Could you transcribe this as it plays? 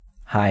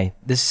Hi,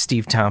 this is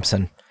Steve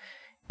Thompson,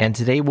 and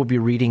today we'll be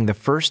reading the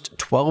first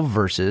 12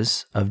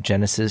 verses of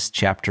Genesis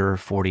chapter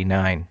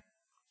 49.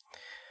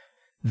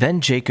 Then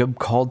Jacob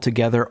called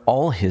together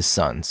all his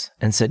sons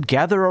and said,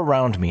 "Gather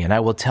around me, and I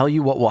will tell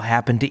you what will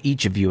happen to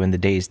each of you in the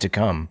days to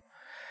come.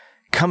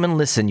 Come and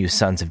listen, you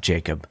sons of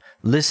Jacob.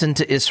 Listen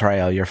to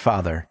Israel, your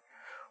father.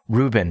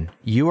 Reuben,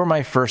 you are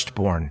my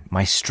firstborn,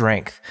 my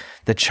strength,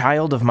 the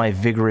child of my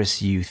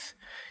vigorous youth.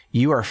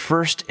 You are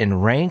first in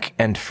rank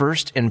and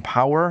first in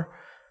power,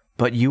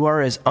 but you are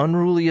as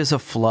unruly as a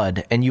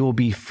flood, and you will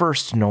be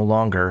first no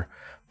longer,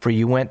 for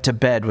you went to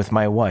bed with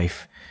my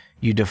wife.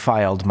 You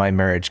defiled my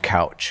marriage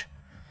couch.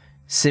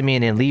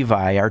 Simeon and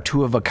Levi are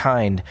two of a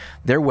kind.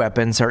 Their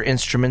weapons are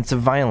instruments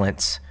of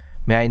violence.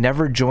 May I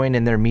never join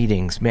in their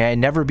meetings. May I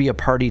never be a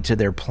party to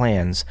their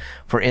plans,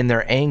 for in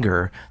their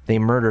anger they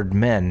murdered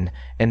men,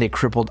 and they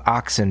crippled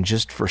oxen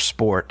just for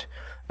sport.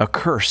 A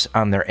curse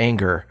on their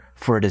anger,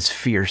 for it is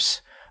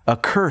fierce. A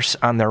curse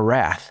on their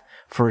wrath,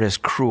 for it is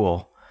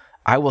cruel.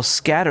 I will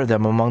scatter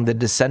them among the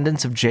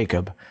descendants of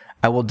Jacob.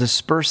 I will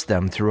disperse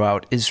them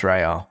throughout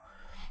Israel.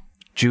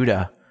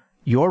 Judah,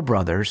 your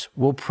brothers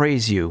will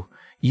praise you.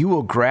 You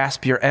will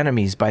grasp your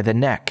enemies by the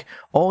neck.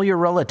 All your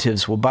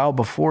relatives will bow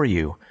before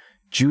you.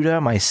 Judah,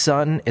 my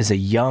son, is a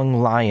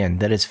young lion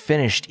that has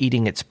finished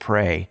eating its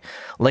prey.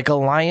 Like a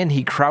lion,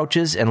 he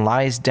crouches and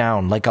lies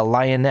down, like a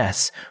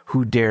lioness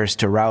who dares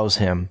to rouse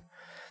him.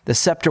 The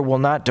scepter will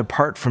not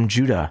depart from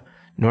Judah,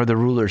 nor the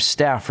ruler's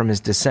staff from his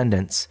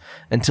descendants,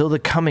 until the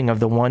coming of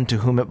the one to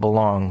whom it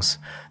belongs,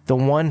 the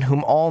one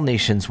whom all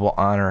nations will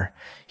honor.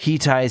 He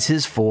ties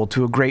his foal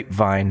to a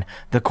grapevine,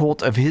 the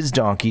colt of his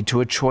donkey to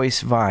a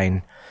choice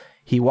vine.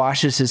 He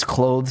washes his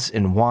clothes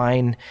in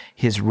wine,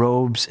 his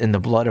robes in the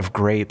blood of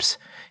grapes.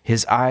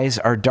 His eyes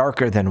are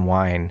darker than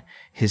wine,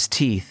 his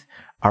teeth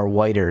are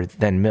whiter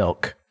than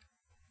milk.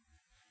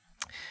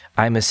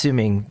 I'm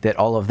assuming that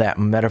all of that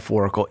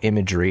metaphorical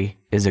imagery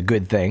is a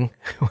good thing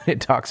when it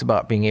talks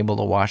about being able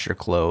to wash your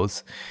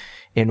clothes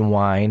in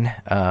wine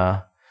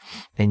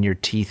and your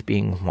teeth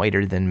being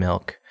whiter than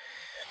milk.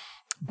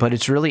 But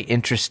it's really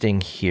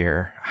interesting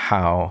here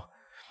how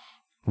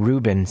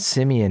Reuben,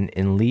 Simeon,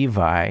 and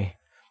Levi,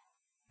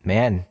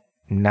 man,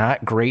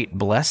 not great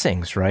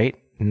blessings, right?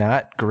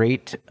 Not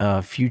great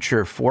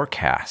future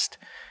forecast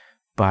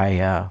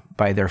by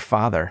their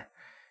father.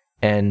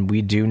 And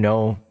we do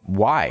know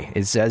why.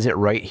 It says it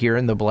right here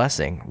in the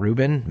blessing.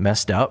 Reuben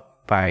messed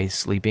up by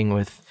sleeping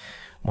with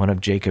one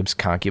of Jacob's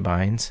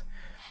concubines.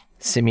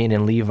 Simeon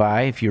and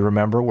Levi, if you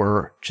remember,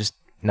 were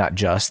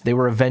they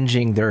were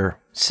avenging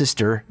their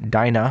sister,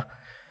 Dinah,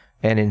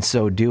 and in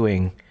so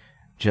doing,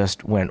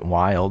 just went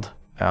wild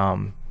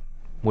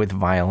with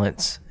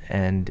violence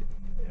and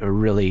a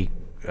really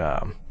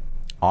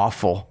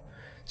awful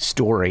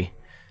story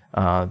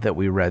that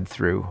we read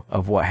through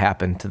of what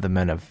happened to the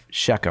men of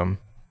Shechem.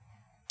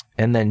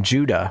 And then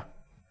Judah.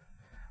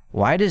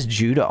 Why does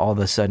Judah all of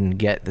a sudden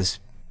get this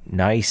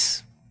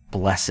nice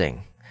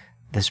blessing,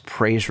 this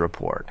praise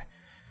report?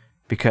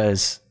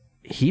 Because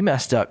he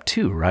messed up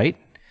too, right?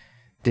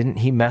 Didn't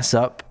he mess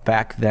up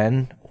back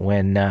then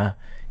when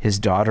his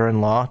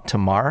daughter-in-law,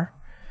 Tamar,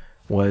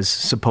 was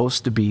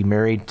supposed to be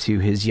married to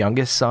his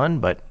youngest son,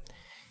 but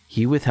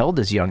he withheld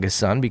his youngest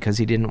son because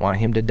he didn't want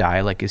him to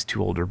die like his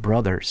two older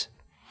brothers.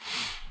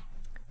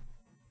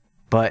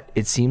 But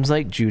it seems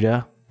like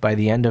Judah, by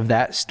the end of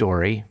that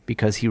story,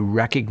 because he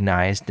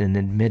recognized and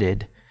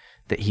admitted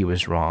that he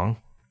was wrong,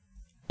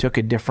 took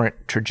a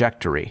different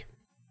trajectory.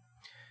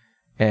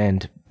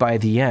 And by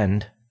the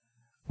end,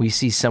 we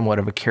see somewhat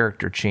of a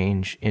character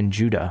change in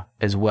Judah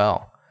as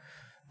well.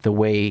 The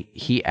way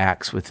he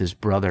acts with his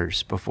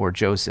brothers before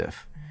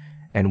Joseph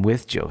and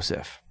with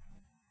Joseph.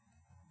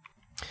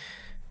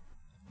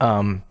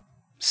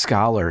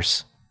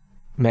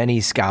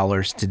 Many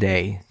scholars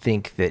today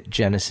think that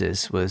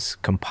Genesis was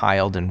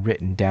compiled and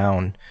written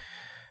down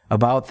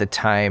about the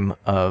time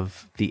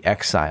of the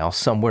exile,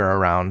 somewhere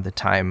around the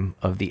time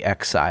of the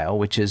exile,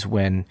 which is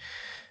when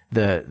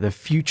the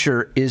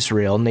future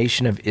Israel,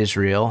 nation of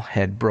Israel,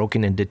 had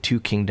broken into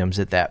two kingdoms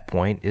at that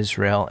point,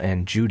 Israel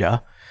and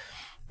Judah.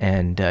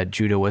 And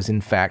Judah was,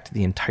 in fact,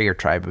 the entire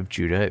tribe of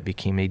Judah. It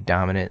became a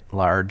dominant,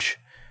 large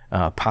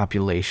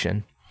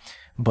population.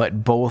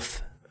 But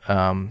both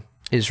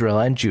Israel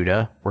and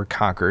Judah were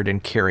conquered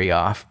and carried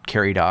off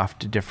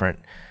to different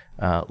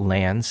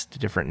lands, to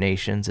different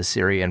nations,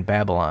 Assyria and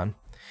Babylon.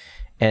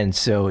 And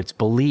so it's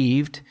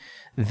believed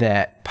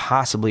that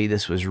possibly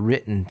this was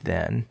written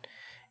then,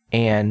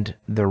 and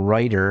the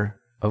writer,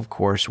 of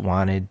course,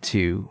 wanted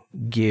to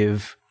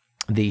give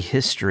the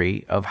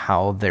history of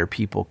how their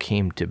people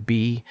came to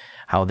be,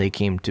 how they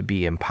came to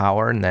be in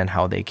power, and then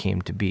how they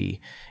came to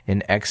be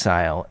in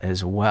exile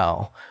as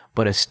well.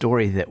 But a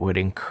story that would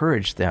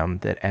encourage them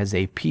that as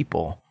a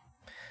people,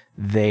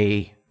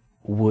 they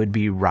would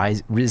be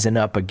risen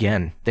up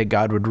again, that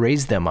God would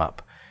raise them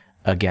up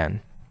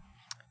again.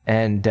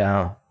 And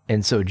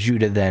so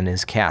Judah then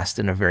is cast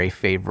in a very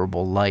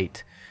favorable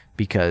light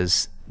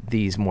because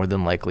these more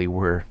than likely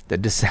were the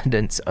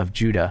descendants of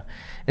Judah.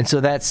 And so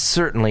that's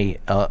certainly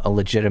a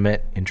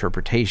legitimate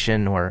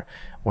interpretation or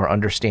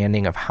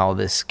understanding of how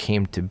this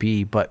came to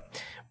be.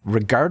 But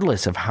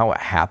regardless of how it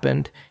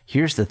happened,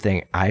 here's the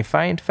thing I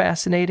find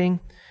fascinating.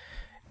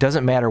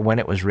 Doesn't matter when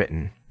it was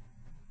written.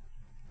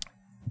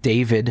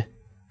 David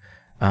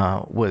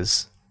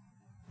was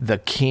the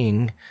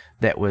king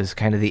that was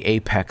kind of the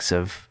apex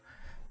of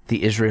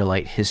the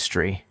Israelite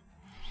history.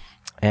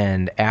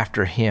 And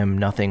after him,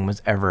 nothing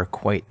was ever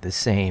quite the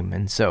same.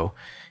 And so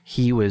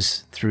he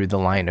was through the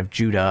line of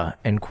Judah,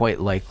 and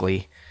quite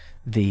likely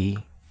the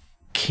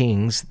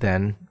kings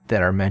then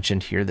that are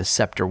mentioned here, the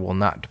scepter will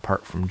not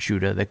depart from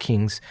Judah. The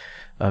kings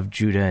of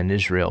Judah and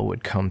Israel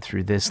would come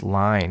through this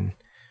line.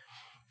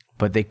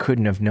 But they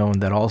couldn't have known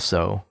that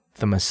also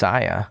the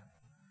Messiah,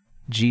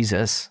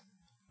 Jesus,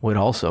 would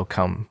also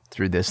come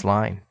through this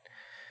line.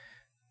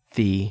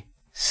 The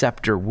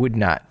scepter would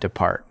not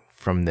depart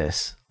from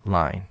this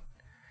line.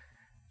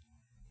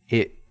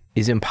 It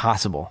is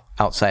impossible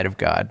outside of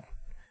God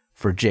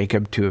for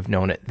Jacob to have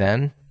known it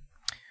then,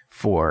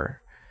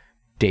 for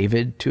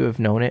David to have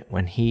known it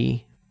when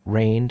he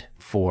reigned,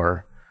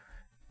 for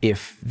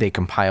if they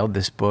compiled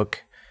this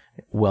book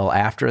well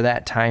after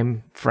that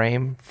time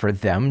frame, for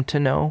them to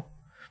know.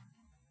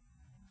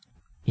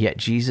 Yet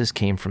Jesus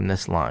came from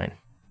this line.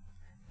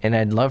 And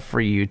I'd love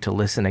for you to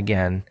listen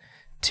again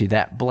to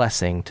that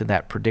blessing, to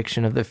that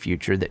prediction of the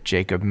future that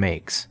Jacob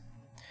makes.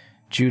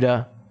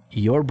 Judah,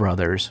 your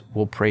brothers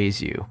will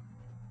praise you.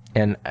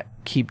 And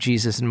keep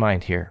Jesus in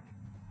mind here.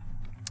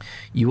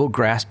 You will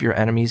grasp your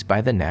enemies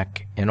by the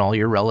neck, and all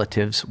your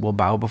relatives will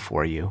bow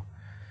before you.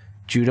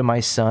 Judah,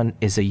 my son,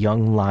 is a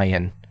young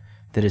lion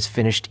that has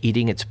finished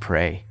eating its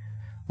prey.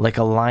 Like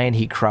a lion,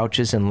 he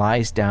crouches and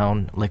lies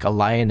down, like a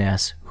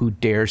lioness who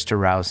dares to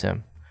rouse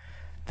him.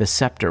 The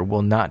scepter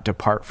will not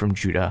depart from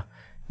Judah,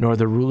 nor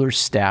the ruler's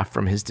staff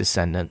from his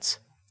descendants,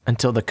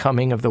 until the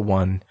coming of the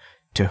one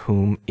to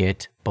whom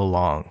it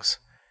belongs,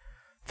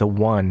 the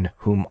one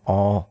whom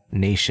all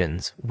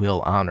nations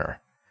will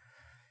honor.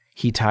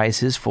 He ties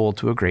his foal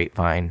to a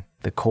grapevine,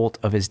 the colt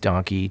of his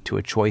donkey to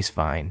a choice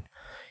vine.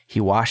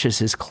 He washes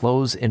his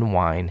clothes in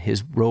wine,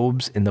 his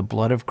robes in the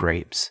blood of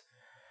grapes.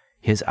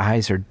 His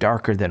eyes are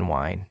darker than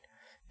wine,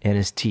 and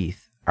his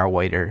teeth are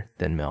whiter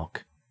than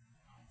milk.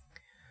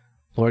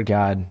 Lord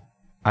God,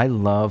 I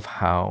love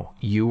how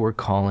you were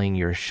calling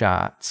your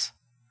shots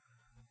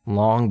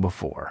long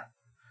before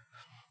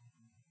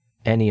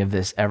any of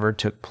this ever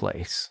took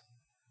place.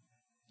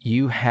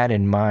 You had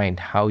in mind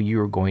how you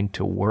were going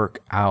to work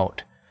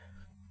out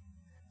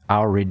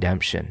our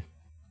redemption,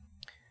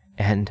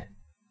 and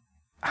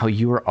how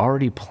you were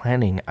already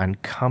planning on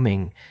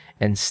coming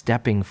and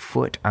stepping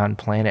foot on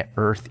planet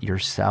Earth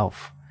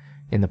yourself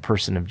in the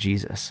person of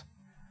Jesus.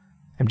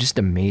 I'm just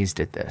amazed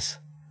at this.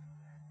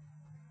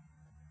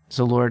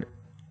 So Lord,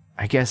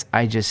 I guess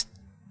I just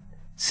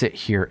sit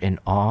here in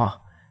awe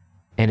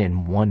and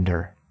in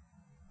wonder,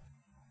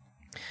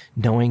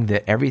 knowing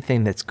that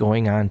everything that's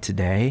going on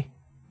today,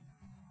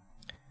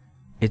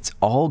 it's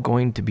all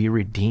going to be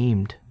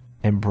redeemed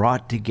and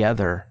brought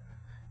together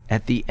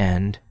at the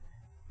end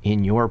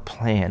in your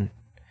plan,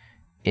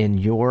 in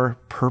your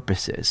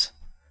purposes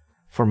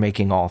for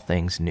making all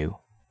things new.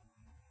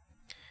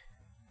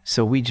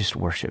 So we just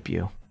worship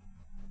you.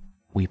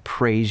 We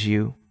praise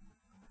you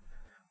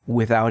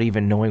without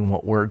even knowing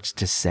what words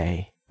to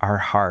say. Our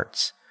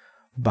hearts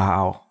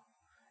bow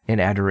in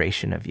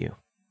adoration of you.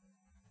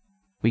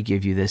 We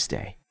give you this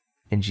day.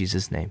 In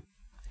Jesus' name,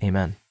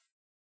 amen.